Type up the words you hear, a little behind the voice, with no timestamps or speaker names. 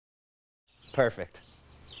Perfect.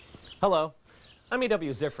 Hello, I'm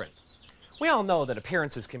E.W. Zifrin. We all know that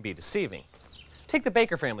appearances can be deceiving. Take the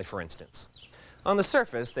Baker family, for instance. On the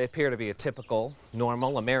surface, they appear to be a typical,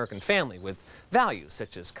 normal American family with values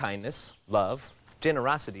such as kindness, love,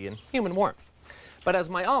 generosity, and human warmth. But as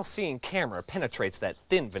my all-seeing camera penetrates that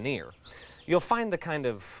thin veneer, you'll find the kind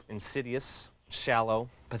of insidious, shallow,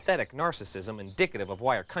 pathetic narcissism indicative of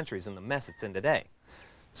why our country's in the mess it's in today.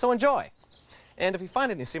 So enjoy. And if you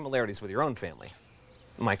find any similarities with your own family,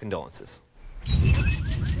 my condolences.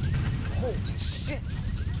 Holy shit!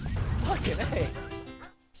 Fucking A!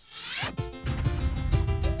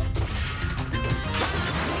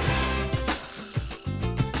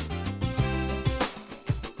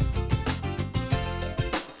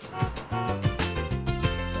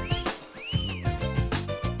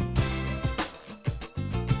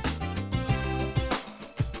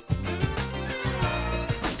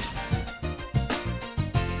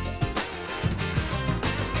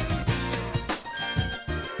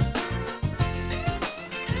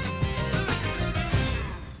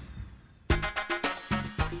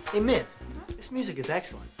 Hey, Min, this music is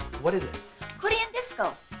excellent. What is it? Korean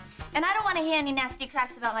disco. And I don't want to hear any nasty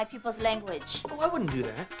cracks about my people's language. Oh, I wouldn't do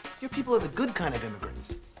that. Your people are the good kind of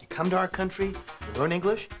immigrants. You come to our country, you learn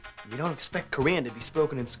English, and you don't expect Korean to be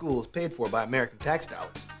spoken in schools paid for by American tax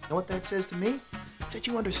dollars. Know what that says to me? It's that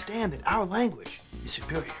you understand that our language is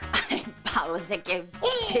superior. 바보 새끼.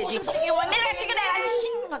 돼지.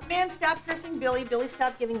 Man, stop cursing Billy. Billy,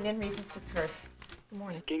 stop giving Min reasons to curse. Good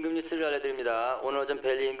morning. 긴급 뉴스를 알려드립니다. 오늘 오전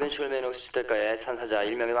벨리 인근 셜맨 옥스 주택가에 산사자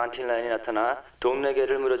일명의 만틴 라인이 나타나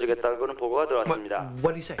동네개를 물어주겠다고는 보고가 들어왔습니다.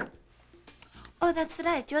 What did he say? Oh, that's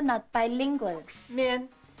right. You're not bilingual. Min.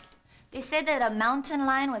 They said that a mountain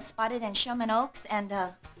lion was spotted in Sherman Oaks, and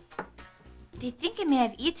they think it may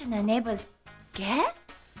have eaten a neighbor's cat?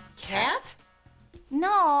 Cat?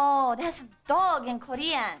 No, that's a dog in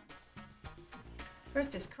Korean.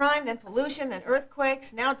 First is crime, then pollution, then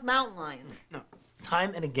earthquakes. Now it's mountain lions. No.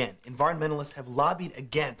 Time and again, environmentalists have lobbied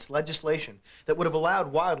against legislation that would have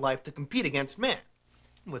allowed wildlife to compete against man.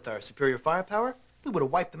 With our superior firepower, we would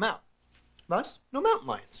have wiped them out. Thus, no mountain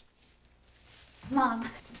lions. Mom,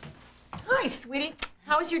 Hi, sweetie.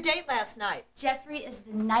 How was your date last night? Jeffrey is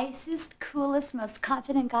the nicest, coolest, most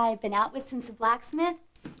confident guy I've been out with since the blacksmith.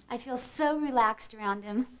 I feel so relaxed around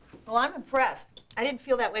him. Well, I'm impressed. I didn't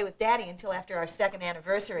feel that way with Daddy until after our second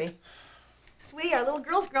anniversary. Sweetie, our little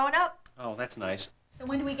girl's growing up. Oh, that's nice. So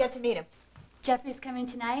when do we get to meet him? Jeffrey's coming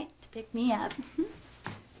tonight to pick me up.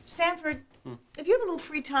 Sanford, if you have a little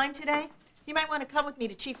free time today, you might want to come with me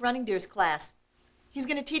to Chief Running Deer's class. He's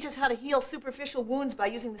going to teach us how to heal superficial wounds by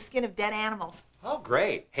using the skin of dead animals. Oh,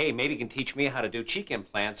 great. Hey, maybe you can teach me how to do cheek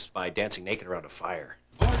implants by dancing naked around a fire.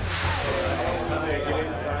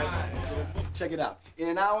 Check it out. In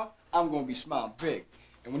an hour, I'm going to be smiling big.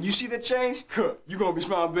 And when you see that change, you're going to be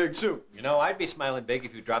smiling big, too. You know, I'd be smiling big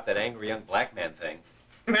if you dropped that angry young black man thing.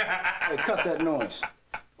 Hey, cut that noise.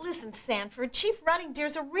 Listen, Sanford, Chief Running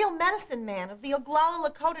Deer's a real medicine man of the Oglala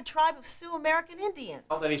Lakota tribe of Sioux American Indians.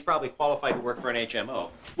 Well, then he's probably qualified to work for an HMO.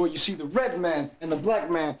 Well, you see, the red man and the black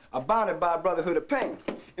man are bonded by a brotherhood of pain.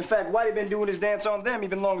 In fact, Whitey been doing his dance on them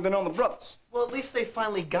even longer than on the brothers. Well, at least they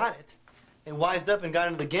finally got it and wised up and got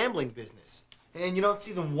into the gambling business. And you don't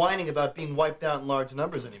see them whining about being wiped out in large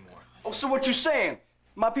numbers anymore. Oh, so what you saying?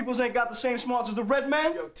 My peoples ain't got the same smarts as the red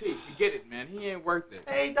man? Yo, T, forget it, man. He ain't worth it.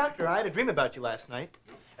 Hey, Doctor, I had a dream about you last night.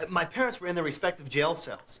 My parents were in their respective jail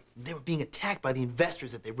cells. They were being attacked by the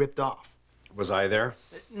investors that they ripped off. Was I there?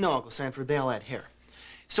 No, Uncle Sanford, they all had hair.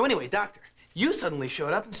 So anyway, Doctor, you suddenly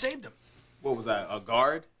showed up and saved them. What was I, a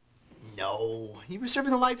guard? No, you were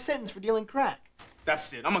serving a life sentence for dealing crack.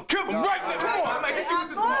 That's it. I'm gonna kill him right now. Come on,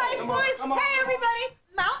 man. Boys, hey, everybody.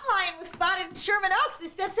 Mountain lion was spotted in Sherman Oaks. They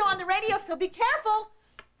said so on the radio, so be careful.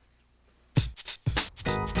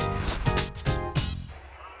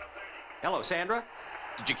 Hello, Sandra.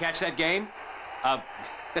 Did you catch that game?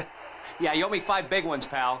 Yeah, you owe me 5 big ones,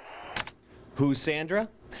 pal. Who's Sandra?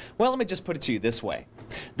 Well, let me just put it to you this way.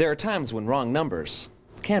 There are times when wrong numbers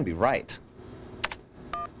can be right.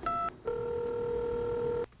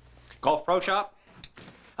 Golf Pro Shop?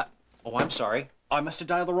 Oh, I'm sorry. I must have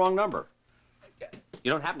dialed the wrong number.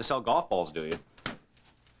 You don't happen to sell golf balls, do you?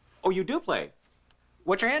 Oh, you do play?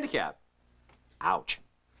 What's your handicap? Ouch.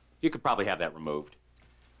 You could probably have that removed.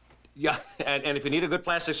 Yeah, and if you need a good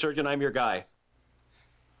plastic surgeon, I'm your guy.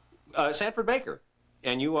 Sanford Baker.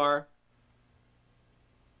 And you are?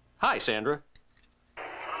 Hi, Sandra.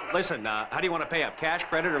 Listen, how do you want to pay up? Cash,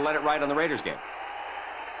 credit, or let it ride on the Raiders game?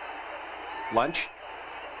 Lunch?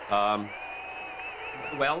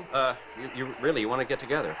 Well, you really want to get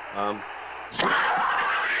together.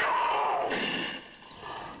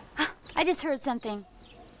 I just heard something.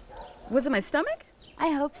 Was it my stomach?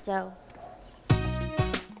 I hope so.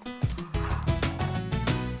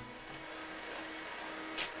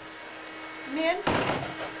 Min,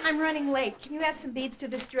 I'm running late. Can you add some beads to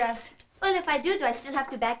this dress? Well, if I do I still have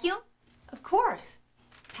to vacuum? Of course.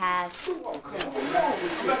 Pass.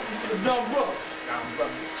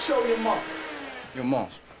 Show your mom. Your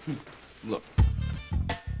mom's. Look.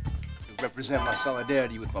 To represent my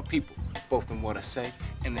solidarity with my people, both in what I say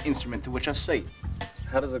and the instrument to which I say it.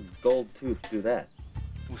 How does a gold tooth do that?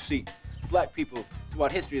 Well, see, black people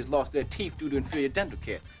throughout history has lost their teeth due to inferior dental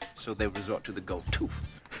care, so they resort to the gold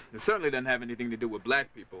tooth. It certainly doesn't have anything to do with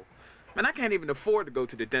black people. Man, I can't even afford to go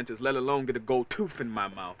to the dentist, let alone get a gold tooth in my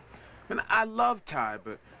mouth. Man, I love Ty,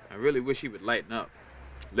 but I really wish he would lighten up.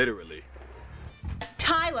 Literally.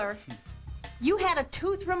 Tyler, you had a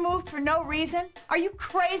tooth removed for no reason? Are you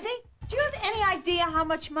crazy? Do you have any idea how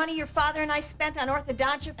much money your father and I spent on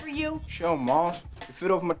orthodontia for you? Sure, Moss. It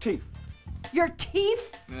fit over my teeth. Your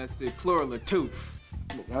teeth? That's the plural of tooth.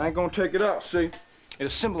 Look, I ain't gonna take it out, see?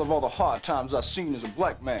 It's a symbol of all the hard times I've seen as a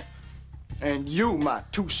black man. And you, my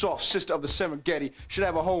too-soft sister of the Serengeti, should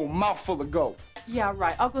have a whole mouthful of gold. Yeah,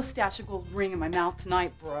 right. I'll go stash a gold ring in my mouth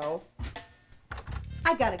tonight, bro.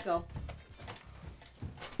 I gotta go.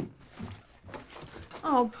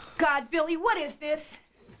 Oh, God, Billy, what is this?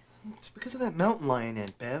 It's because of that mountain lion,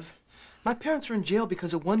 Aunt Bev. My parents are in jail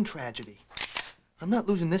because of one tragedy. I'm not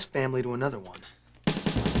losing this family to another one.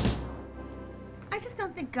 I just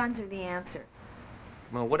don't think guns are the answer.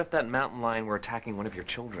 Well, what if that mountain lion were attacking one of your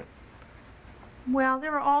children? Well,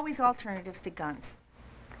 there are always alternatives to guns.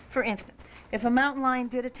 For instance, if a mountain lion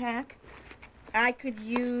did attack, I could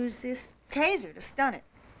use this taser to stun it.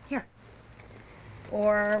 Here.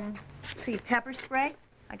 Or, let's see, pepper spray.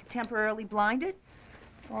 I could temporarily blind it.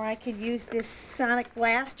 Or I could use this sonic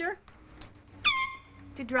blaster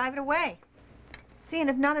to drive it away. See, and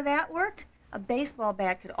if none of that worked, a baseball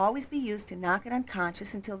bat could always be used to knock it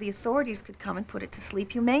unconscious until the authorities could come and put it to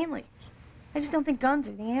sleep humanely. I just don't think guns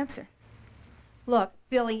are the answer. Look,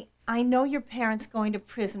 Billy, I know your parents going to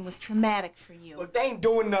prison was traumatic for you. Well, they ain't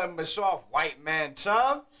doing nothing but soft white man,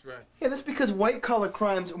 Tom. That's right. Yeah, that's because white-collar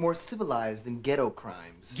crimes are more civilized than ghetto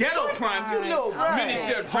crimes. Ghetto crimes? You know,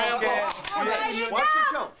 miniature grandpa. All right,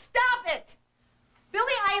 enough! Stop it!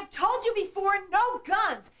 Billy, I have told you before, no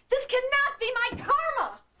guns. This cannot be my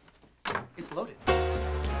karma. It's loaded.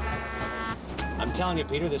 I'm telling you,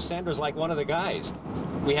 Peter, this Sandra's like one of the guys.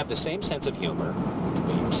 We have the same sense of humor,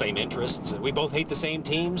 the same interests. We both hate the same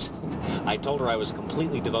teams. I told her I was a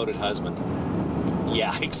completely devoted husband.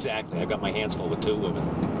 Yeah, exactly. I've got my hands full with two women.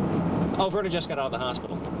 Oh, Verna just got out of the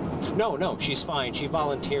hospital. No, she's fine. She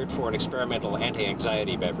volunteered for an experimental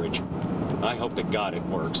anti-anxiety beverage. I hope to God it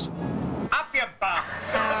works. Up your butt!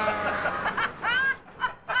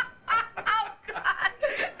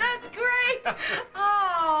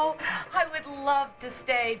 Love to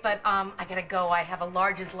stay, but I gotta go. I have a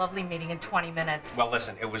large is lovely meeting in 20 minutes. Well,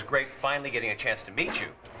 listen, it was great finally getting a chance to meet you.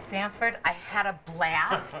 Sanford, I had a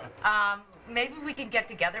blast. Maybe we can get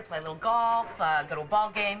together, play a little golf, go to a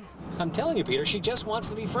ball game. I'm telling you, Peter, she just wants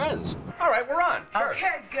to be friends. All right, we're on. Sure.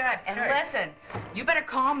 Okay, good. And listen, you better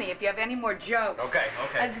call me if you have any more jokes. Okay.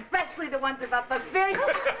 Especially the ones about the fish.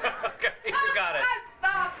 Okay, you got it.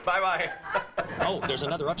 Stop. Bye-bye. Oh, there's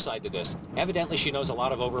another upside to this. Evidently, she knows a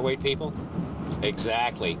lot of overweight people.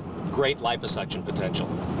 Exactly. Great liposuction potential.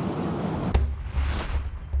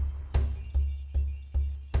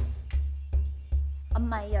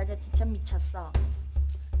 엄마, 이 여자 진짜 미쳤어.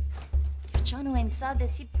 John Wayne saw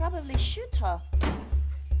this, he'd probably shoot her.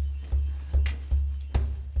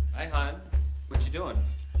 Hi, hon. What you doing?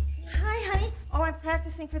 Hi, honey. Oh, I'm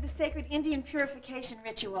practicing for the sacred Indian purification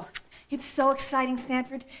ritual. It's so exciting,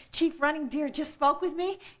 Sanford. Chief Running Deer just spoke with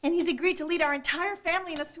me, and he's agreed to lead our entire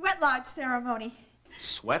family in a sweat lodge ceremony.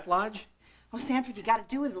 Sweat lodge? Oh, Sanford, you gotta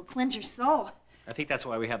do it. It'll cleanse your soul. I think that's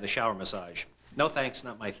why we have the shower massage. No thanks,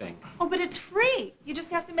 not my thing. Oh, but it's free. You just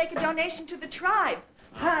have to make a donation to the tribe.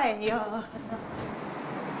 Hi,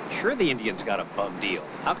 Sure, the Indians got a bum deal.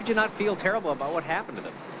 How could you not feel terrible about what happened to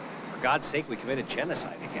them? For God's sake, we committed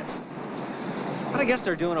genocide against them. But I guess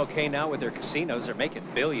they're doing okay now with their casinos. They're making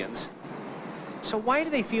billions. So why do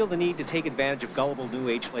they feel the need to take advantage of gullible new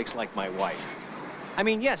age flakes like my wife? I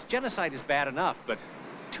mean, yes, genocide is bad enough, but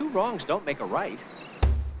two wrongs don't make a right.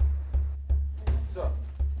 What's up?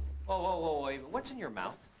 Whoa, wait. What's in your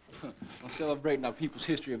mouth? I'm celebrating our people's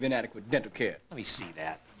history of inadequate dental care. Let me see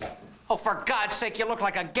that. Oh, for God's sake, you look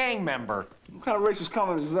like a gang member. What kind of racist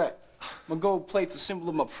comment is that? My gold plate's a symbol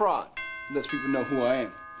of my pride. It lets people know who I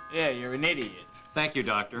am. Yeah, you're an idiot. Thank you,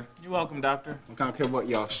 Doctor. You're welcome, Doctor. I don't care what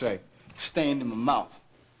y'all say. It's staying in my mouth.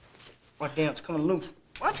 My damn's coming loose.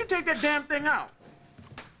 Why don't you take that damn thing out?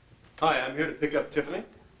 Hi, I'm here to pick up Tiffany.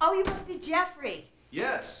 Oh, you must be Jeffrey.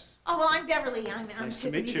 Yes. Oh, well, I'm Beverly. I'm Nice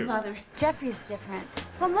to meet Tiffany's you. mother. Jeffrey's different.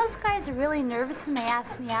 Well, most guys are really nervous when they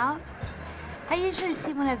ask me out. I usually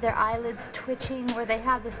see one of their eyelids twitching or they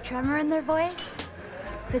have this tremor in their voice.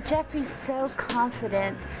 But Jeffrey's so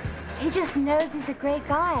confident. He just knows he's a great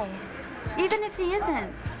guy, even if he isn't.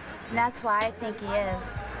 And that's why I think he is.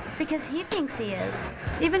 Because he thinks he is,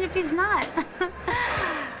 even if he's not.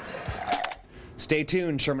 Stay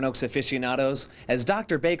tuned, Sherman Oaks aficionados, as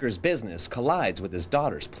Dr. Baker's business collides with his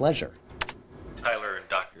daughter's pleasure. Tyler and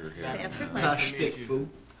Dr. Sanford, Gosh, stick, fool.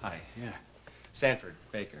 Hi. Yeah. Sanford,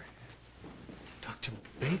 Baker. Dr.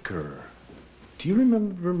 Baker. Do you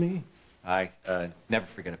remember me? I never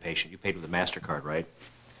forget a patient. You paid with a MasterCard, right?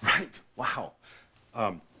 Right. Wow.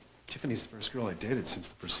 Tiffany's the first girl I dated since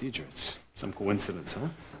the procedure. It's some coincidence, huh?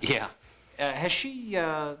 Yeah. Has she,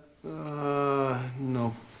 No.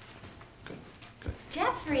 Good. Good.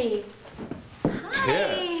 Jeffrey!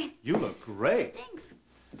 Hi! Tiff, you look great. Thanks.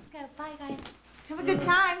 Let's go. Bye, guys. Have a good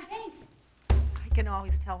time. Thanks. I can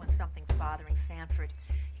always tell when something's bothering Sanford.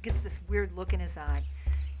 He gets this weird look in his eye.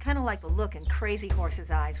 Kind of like the look in Crazy Horse's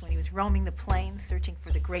eyes when he was roaming the plains searching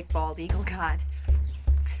for the great bald eagle god.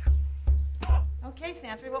 Okay,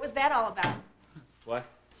 Sanford, what was that all about? what?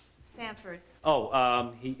 Sanford.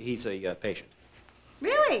 Oh, he's a patient.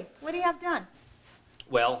 Really? What do you have done?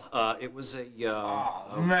 Well, it was a,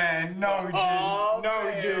 Man, no, dude.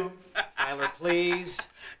 No, dude. Tyler, please.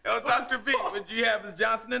 Yo, Dr. B, would you have his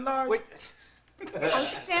Johnson enlarged? Wait.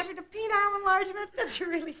 Oh, Sanford, a penile enlargement? That's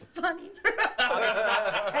really funny.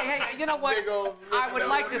 Hey, you know what? I would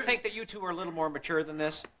like to think that you two are a little more mature than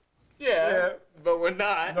this. Yeah, but we're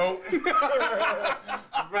not. Nope. Surprise,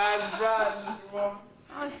 surprise, Mr. Woman.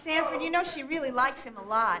 Oh, Sanford, you know she really likes him a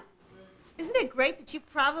lot. Isn't it great that you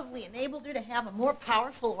probably enabled her to have a more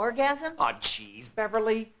powerful orgasm? Oh, jeez,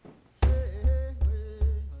 Beverly.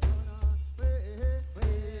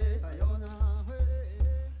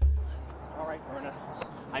 All right, Verna.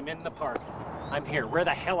 I'm in the park. I'm here. Where the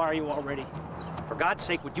hell are you already? For God's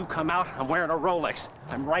sake, would you come out? I'm wearing a Rolex.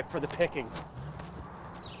 I'm ripe for the pickings.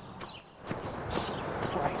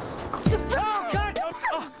 Christ. Oh, God!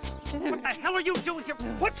 Oh, what the hell are you doing here?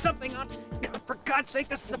 Put something on. God, for God's sake,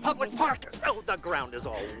 this is a public park. Oh, the ground is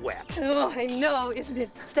all wet. Oh, I know. Isn't it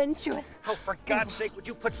sensuous? Oh, for God's sake, would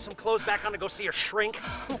you put some clothes back on to go see your shrink?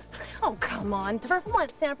 Oh, come on, come on,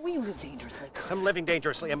 Sanford. Will you live dangerously? I'm living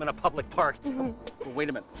dangerously. I'm in a public park. Oh, wait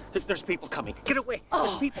a minute. There's people coming. Get away.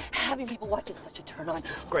 There's people. Having people watch is such a turn on.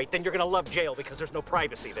 Great, then you're gonna love jail because there's no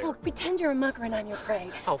privacy there. Oh, pretend you're a mucker and I'm your prey.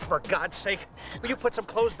 Oh, for God's sake. Will you put some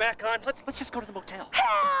clothes back on? Let's just go to the motel.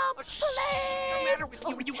 Help! What's Please! the matter with you?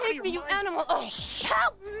 Oh, Are you out of take your me, you mind? animal! Oh,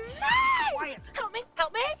 help me! Quiet. Help me!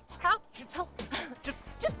 Help me! Help! Help!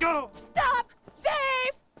 Just go. Stop!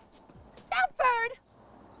 Dave! Sanford!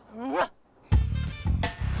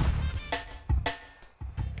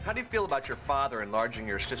 How do you feel about your father enlarging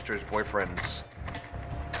your sister's boyfriend's...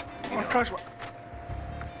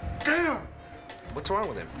 Damn! What's wrong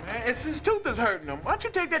with him? Man, it's his tooth is hurting him. Why don't you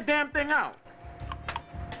take that damn thing out?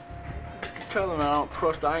 Tell him I don't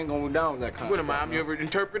trust. I ain't gonna be down with that kind What of am I? stuff. I'm your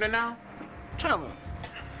interpreter now? Tell him.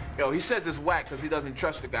 Yo, he says it's whack because he doesn't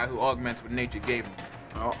trust the guy who augments what nature gave him.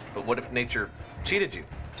 Oh. But what if nature cheated you,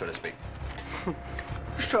 so to speak?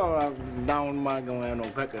 Just tell him I'm down with my gonna have no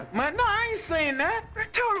pecker. Man, no, I ain't saying that.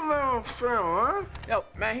 Just tell him I don't strong, huh? Yo,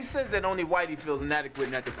 man, he says that only whitey feels inadequate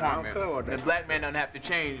in that department. care what that The black man doesn't have to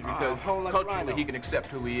change because whole like a culturally rhino. he can accept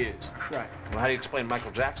who he is. That's right. Well, how do you explain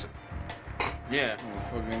Michael Jackson? Yeah.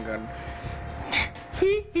 Oh, fucking got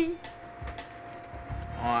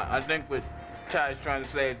I think what Ty is trying to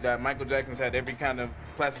say is that Michael Jackson's had every kind of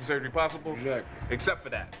plastic surgery possible. Exactly. Except for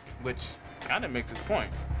that, which kind of makes his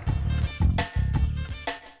point.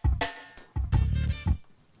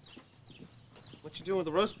 What you doing with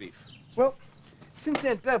the roast beef? Well, since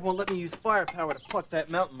Aunt Bev won't let me use firepower to pluck that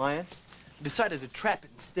mountain lion, I decided to trap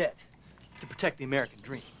it instead, to protect the American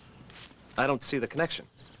dream. I don't see the connection.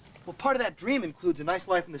 Well, part of that dream includes a nice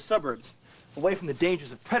life in the suburbs, away from the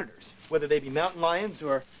dangers of predators, whether they be mountain lions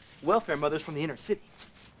or welfare mothers from the inner city.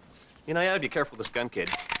 You know, you ought to be careful with this gun, kid.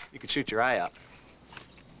 You could shoot your eye out.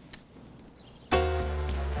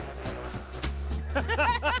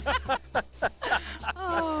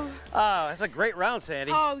 Oh. Oh, that's a great round,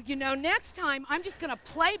 Sandy. Oh, you know, next time I'm just gonna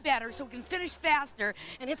play better so we can finish faster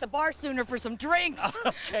and hit the bar sooner for some drinks.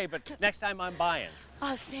 Okay, but next time I'm buying.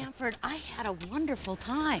 Oh, Sanford, I had a wonderful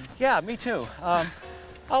time. Yeah, me too.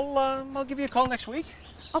 I'll give you a call next week.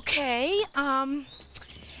 Okay,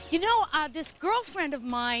 You know, this girlfriend of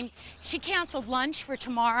mine, she canceled lunch for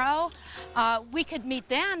tomorrow. We could meet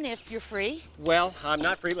then if you're free. Well, I'm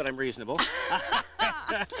not free, but I'm reasonable.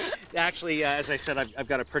 Actually, as I said, I've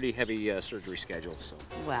got a pretty heavy surgery schedule, so.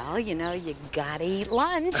 Well, you know, you gotta eat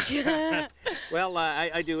lunch. Well,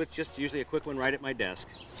 I do. It's just usually a quick one right at my desk,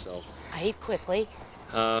 so. I eat quickly.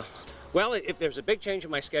 Well, if there's a big change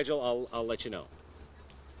in my schedule, I'll let you know.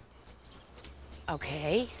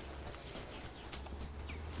 Okay.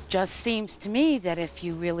 Just seems to me that if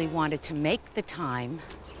you really wanted to make the time,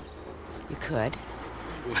 you could.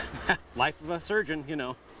 Life of a surgeon, you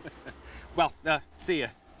know. Well, see ya.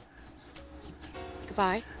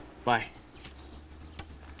 Goodbye. Bye.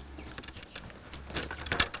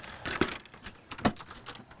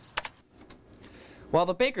 While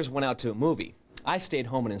the Bakers went out to a movie, I stayed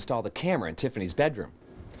home and installed the camera in Tiffany's bedroom.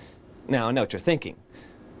 Now, I know what you're thinking,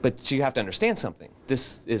 but you have to understand something.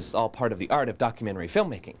 This is all part of the art of documentary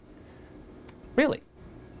filmmaking. Really.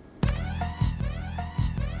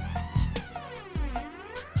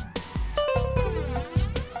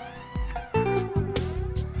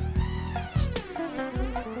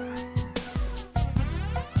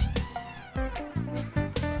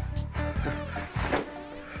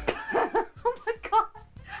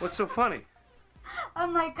 What's so funny? Oh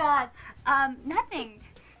my God. Nothing.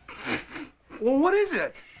 Well, what is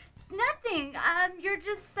it? Nothing. You're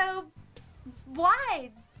just so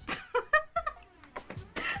wide.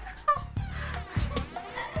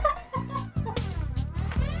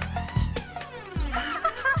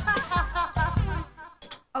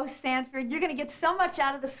 Oh, Sanford, you're going to get so much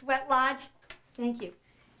out of the sweat lodge. Thank you.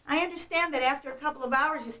 I understand that after a couple of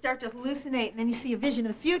hours you start to hallucinate and then you see a vision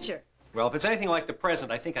of the future. Well, if it's anything like the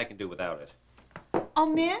present, I think I can do without it. Oh,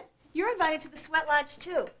 Min, you're invited to the sweat lodge,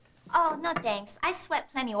 too. Oh, no thanks. I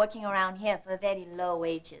sweat plenty working around here for very low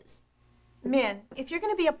wages. Min, if you're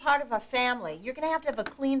going to be a part of our family, you're going to have a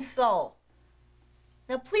clean soul.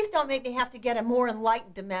 Now, please don't make me have to get a more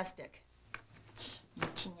enlightened domestic.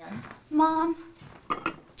 Mom,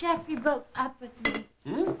 Jeffrey broke up with me.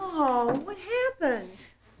 Oh, what happened?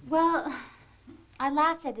 Well, I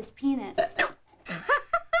laughed at his penis.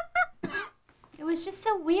 It was just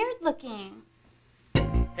so weird looking.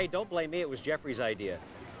 Hey, don't blame me. It was Jeffrey's idea.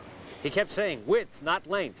 He kept saying width, not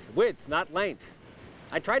length, width, not length.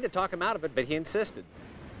 I tried to talk him out of it, but he insisted.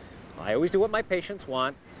 I always do what my patients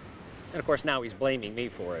want. And of course, now he's blaming me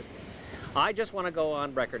for it. I just want to go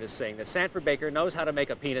on record as saying that Sanford Baker knows how to make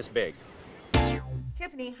a penis big.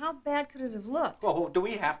 Tiffany, how bad could it have looked? Well, do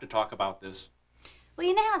we have to talk about this? Well,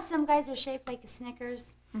 you know how some guys are shaped like a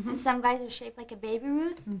Snickers and some guys are shaped like a Baby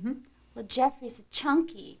Ruth? Well, Jeffrey's a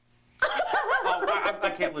chunky. Oh, I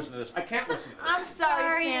can't listen to this. I can't listen to this. I'm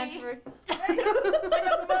sorry, Sanford. I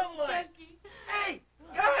got the mountain lion. Hey,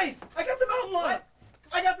 guys, I got the mountain lion.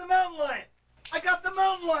 I got the mountain lion. I got the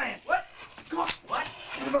mountain lion. What? Come on. What?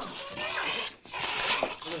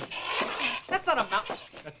 That's not a mountain.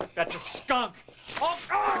 That's a skunk. Oh,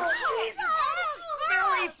 Jesus!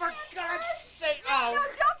 Billy, for God's sake! Oh! No,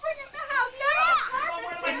 don't bring it in the house.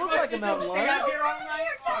 It looks like a mountain lion. Stay out here all night?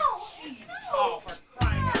 Oh, for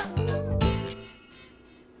crying out loud.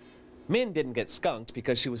 Min didn't get skunked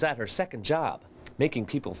because she was at her second job, making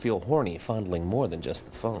people feel horny fondling more than just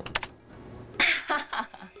the phone.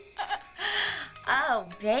 Oh,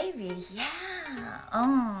 baby, yeah.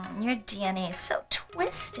 Your DNA is so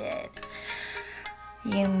twisted.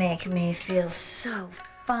 You make me feel so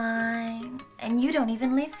fine. And you don't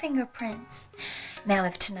even leave fingerprints. Now,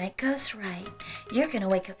 if tonight goes right, you're gonna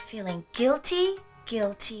wake up feeling guilty,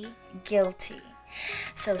 guilty, guilty.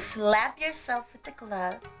 So slap yourself with the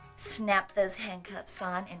glove, snap those handcuffs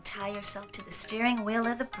on, and tie yourself to the steering wheel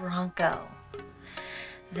of the Bronco.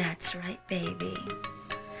 That's right, baby.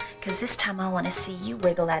 'Cause this time I want to see you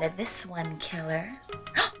wiggle out of this one, killer.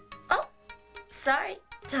 Oh, sorry,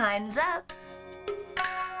 time's up.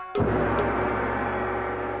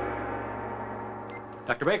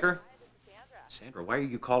 Dr. Baker. Sandra, why are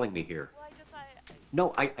you calling me here?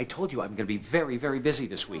 No, I told you I'm going to be very, very busy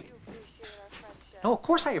this week. No, of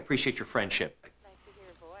course I appreciate your friendship.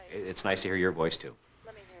 It's nice to hear your voice, too.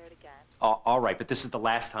 Let me hear it again. All right, but this is the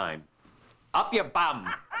last time. Up your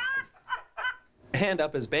bum. And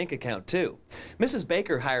up his bank account, too. Mrs.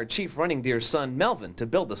 Baker hired Chief Running Deer's son, Melvin, to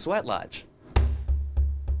build the sweat lodge.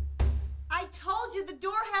 I told you the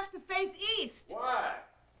door has to face east. Why?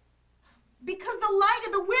 Because the light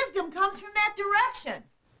of the wisdom comes from that direction.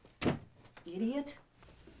 Idiot.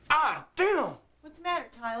 Ah, damn! What's the matter,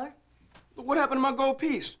 Tyler? What happened to my gold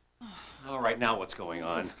piece? All right, now what's going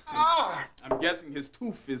on? Ah! I'm guessing his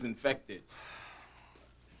tooth is infected.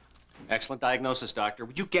 Excellent diagnosis, doctor.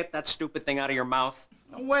 Would you get that stupid thing out of your mouth?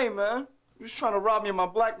 No way, man. You're just trying to rob me of my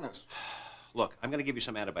blackness. Look, I'm going to give you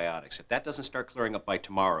some antibiotics. If that doesn't start clearing up by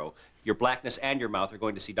tomorrow, your blackness and your mouth are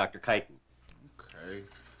going to see Dr. Keiton. Okay.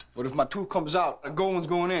 But if my tooth comes out, a gold one's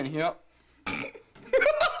going in, yeah?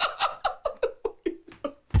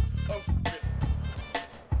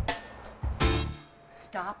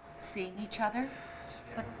 Stop seeing each other?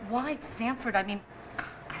 But why, Sanford? I mean, I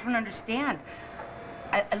don't understand.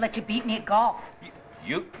 I let you beat me at golf.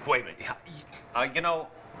 You? Wait a minute. You know,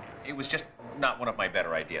 it was just not one of my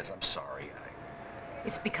better ideas. I'm sorry.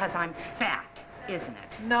 It's because I'm fat, isn't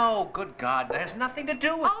it? No, good God. That has nothing to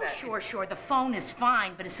do with that. Oh, sure. The phone is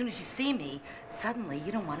fine, but as soon as you see me, suddenly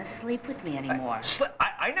you don't want to sleep with me anymore.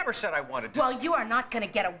 I never said I wanted to. Well, you are not going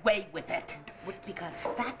to get away with it. Because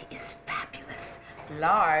fat is fabulous.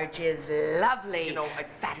 Large is lovely. You know,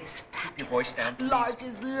 fat is fabulous. Your voice down, please. Large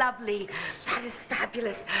is lovely. Fat is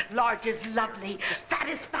fabulous. Large is lovely. Fat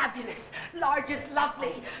is fabulous. Large is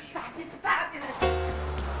lovely. Fat is fabulous.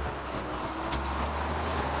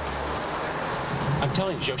 I'm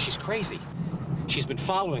telling you, Joe, she's crazy. She's been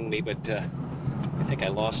following me, but I think I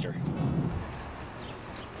lost her.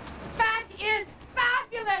 Fat is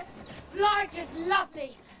fabulous. Large is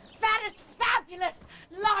lovely. Fat is fabulous.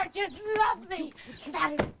 Large is lovely.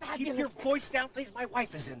 Fat is fabulous. Keep your voice down, please. My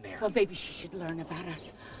wife is in there. Well, maybe she should learn about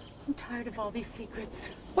us. I'm tired of all these secrets.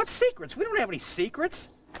 What secrets? We don't have any secrets.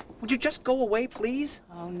 Would you just go away, please?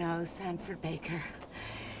 Oh, no, Sanford Baker.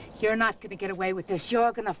 You're not going to get away with this.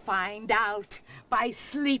 You're going to find out by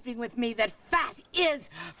sleeping with me that fat is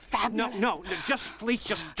fabulous. No, just please,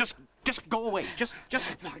 just go away. Just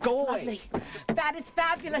go away. Lovely. Fat is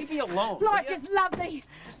fabulous. Leave me alone. Large is lovely.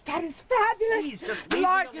 Fat is fabulous. Please, just leave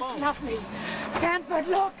Large me alone. is lovely. Sanford,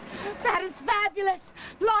 look. Fat is fabulous.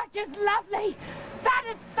 Large is lovely. Fat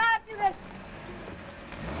is fabulous.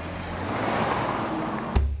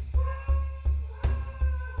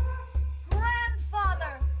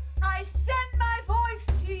 Grandfather, I send my voice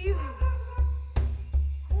to you.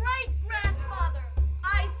 Great-grandfather,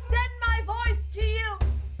 I send my voice to you.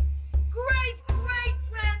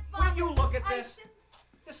 Great-great-grandfather. Will you look at this?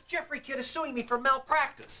 This Jeffrey kid is suing me for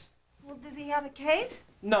malpractice. Well, does he have a case?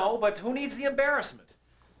 No, but who needs the embarrassment?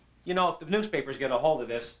 You know, if the newspapers get a hold of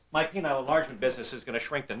this, my penile enlargement business is going to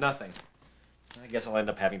shrink to nothing. I guess I'll end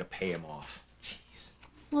up having to pay him off. Jeez.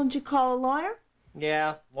 Well, did you call a lawyer?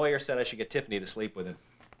 Yeah, lawyer said I should get Tiffany to sleep with him.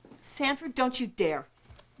 Sanford, don't you dare.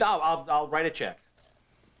 No, I'll write a check.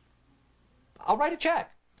 I'll write a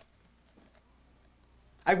check.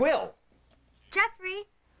 I will. Jeffrey,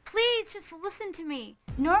 please just listen to me.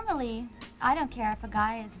 Normally, I don't care if a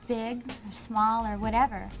guy is big or small or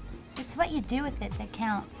whatever. It's what you do with it that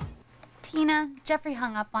counts. Tina, Jeffrey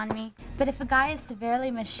hung up on me, but if a guy is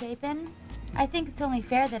severely misshapen, I think it's only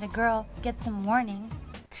fair that a girl gets some warning.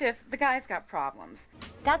 Tiff, the guy's got problems.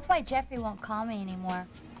 That's why Jeffrey won't call me anymore.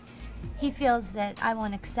 He feels that I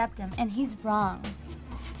won't accept him, and he's wrong.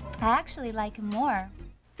 I actually like him more.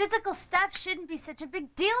 Physical stuff shouldn't be such a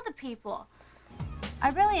big deal to people. I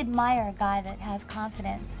really admire a guy that has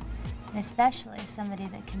confidence, and especially somebody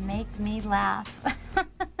that can make me laugh.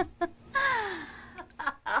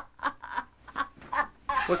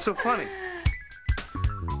 What's so funny?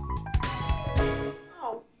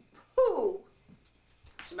 Oh, pooh.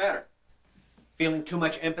 What's the matter? Feeling too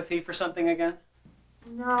much empathy for something again?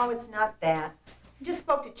 No, it's not that. I just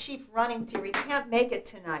spoke to Chief Runnington. He can't make it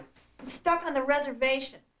tonight. He's stuck on the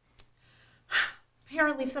reservation.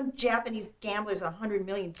 Apparently some Japanese gambler's $100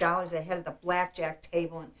 million ahead of the blackjack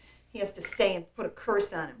table, and he has to stay and put a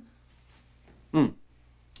curse on him.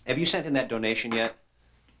 Have you sent in that donation yet?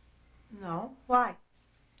 No. Why?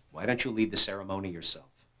 Why don't you lead the ceremony yourself?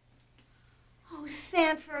 Oh,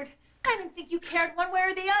 Sanford, I didn't think you cared one way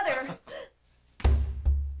or the other.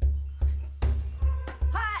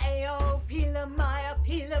 Hi-oh, Pila Maya,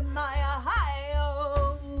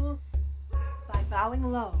 hi-oh. By bowing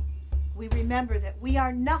low, we remember that we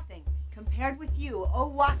are nothing compared with you,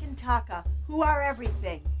 O Wakantaka, who are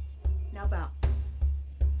everything. Now bow.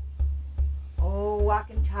 O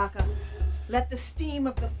Wakantaka, let the steam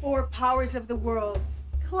of the four powers of the world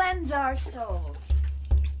cleanse our souls.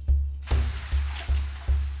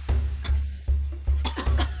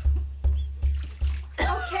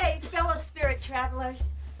 Okay, fellow spirit travelers.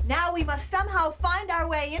 Now we must somehow find our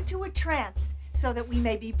way into a trance so that we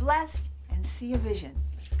may be blessed and see a vision.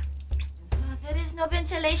 There is no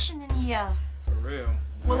ventilation in here. For real.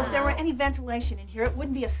 Well, if there were any ventilation in here, it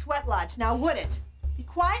wouldn't be a sweat lodge, now would it? Be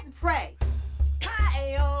quiet and pray.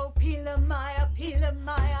 Hi-oh, Pila Maya,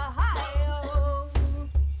 hi-oh.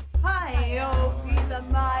 Hi-oh, Pila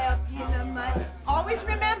Maya, hi-oh. Always always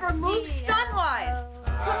remember, move stun-wise.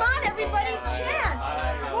 Come on, everybody, chant.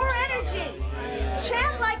 More energy.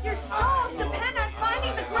 Chant like your souls depend on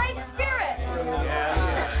finding the Great Spirit.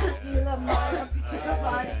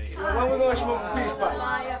 When we going to smoke a peace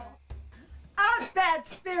pipe? Out bad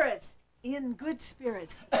spirits, in good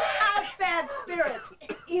spirits. Out bad spirits,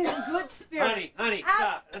 in good spirits. Honey,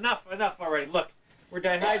 stop. Enough already. Look, we're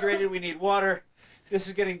dehydrated. We need water. This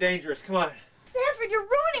is getting dangerous. Come on. Sanford, you're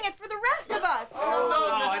ruining it for the rest of us. Oh,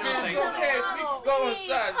 no, I don't think so. Okay, we can go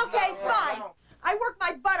inside. Okay, fine. I work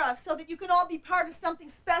my butt off so that you can all be part of something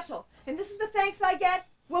special. And this is the thanks I get?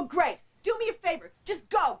 Well, great. Do me a favor. Just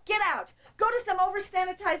go. Get out. Go to some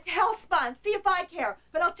over-sanitized health spa and see if I care.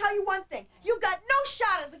 But I'll tell you one thing. You got no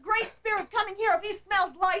shot of the Great Spirit coming here if he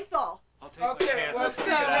smells Lysol. I'll take my chances. Well, see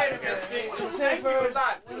you later. Sanford.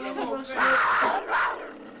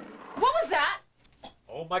 What was that?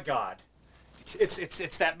 Oh my God.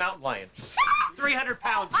 It's that mountain lion. 300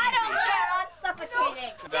 pounds. I don't care. I'm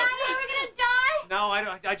suffocating. Daddy, are we gonna die? No, I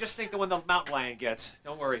don't. I just think the one the mountain lion gets.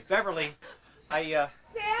 Don't worry. Beverly, Sanford, are you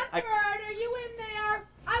in there?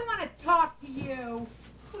 I want to talk to you.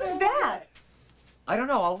 Who's that? I don't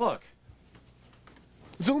know. I'll look.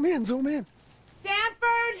 Zoom in, zoom in.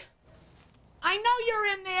 Sanford, I know you're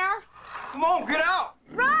in there. Come on, get out.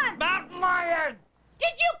 Run! Mountain lion!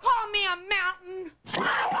 Did you call me a mountain?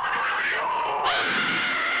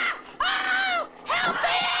 Oh! Help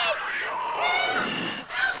me!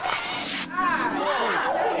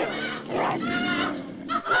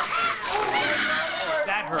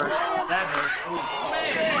 That hurt. That hurt. Ooh.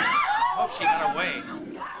 Man. Hope she got away.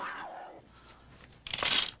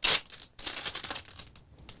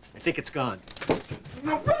 I think it's gone.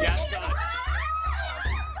 Yeah, it's gone.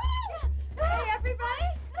 Hey, everybody.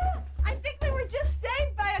 I think we were just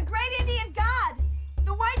saved by a great Indian god,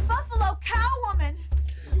 the White Buffalo Cow Woman.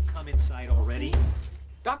 Will you come inside already?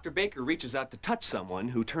 Dr. Baker reaches out to touch someone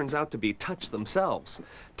who turns out to be touched themselves.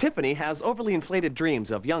 Tiffany has overly inflated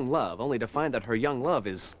dreams of young love, only to find that her young love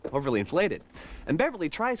is overly inflated. And Beverly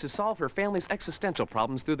tries to solve her family's existential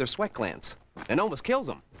problems through their sweat glands, and almost kills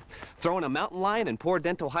them. Throw in a mountain lion and poor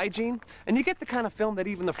dental hygiene, and you get the kind of film that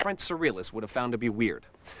even the French surrealists would have found to be weird.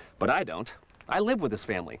 But I don't. I live with this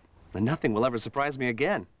family, and nothing will ever surprise me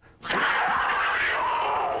again.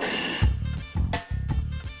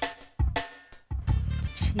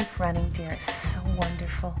 Chief Running Deer is so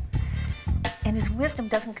wonderful. And his wisdom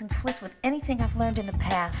doesn't conflict with anything I've learned in the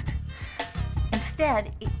past.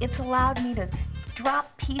 Instead, it's allowed me to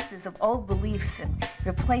drop pieces of old beliefs and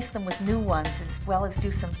replace them with new ones, as well as do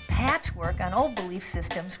some patchwork on old belief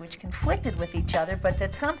systems which conflicted with each other, but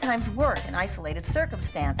that sometimes work in isolated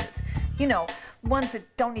circumstances. You know, ones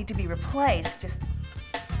that don't need to be replaced, just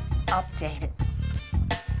updated.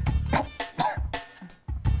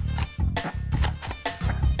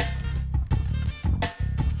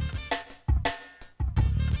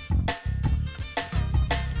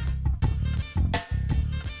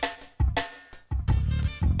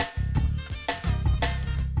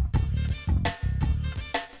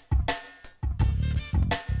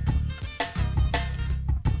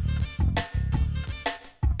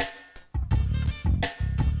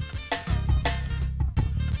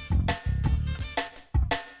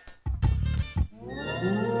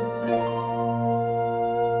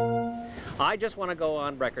 I just want to go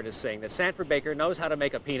on record as saying that Sanford Baker knows how to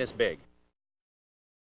make a penis big.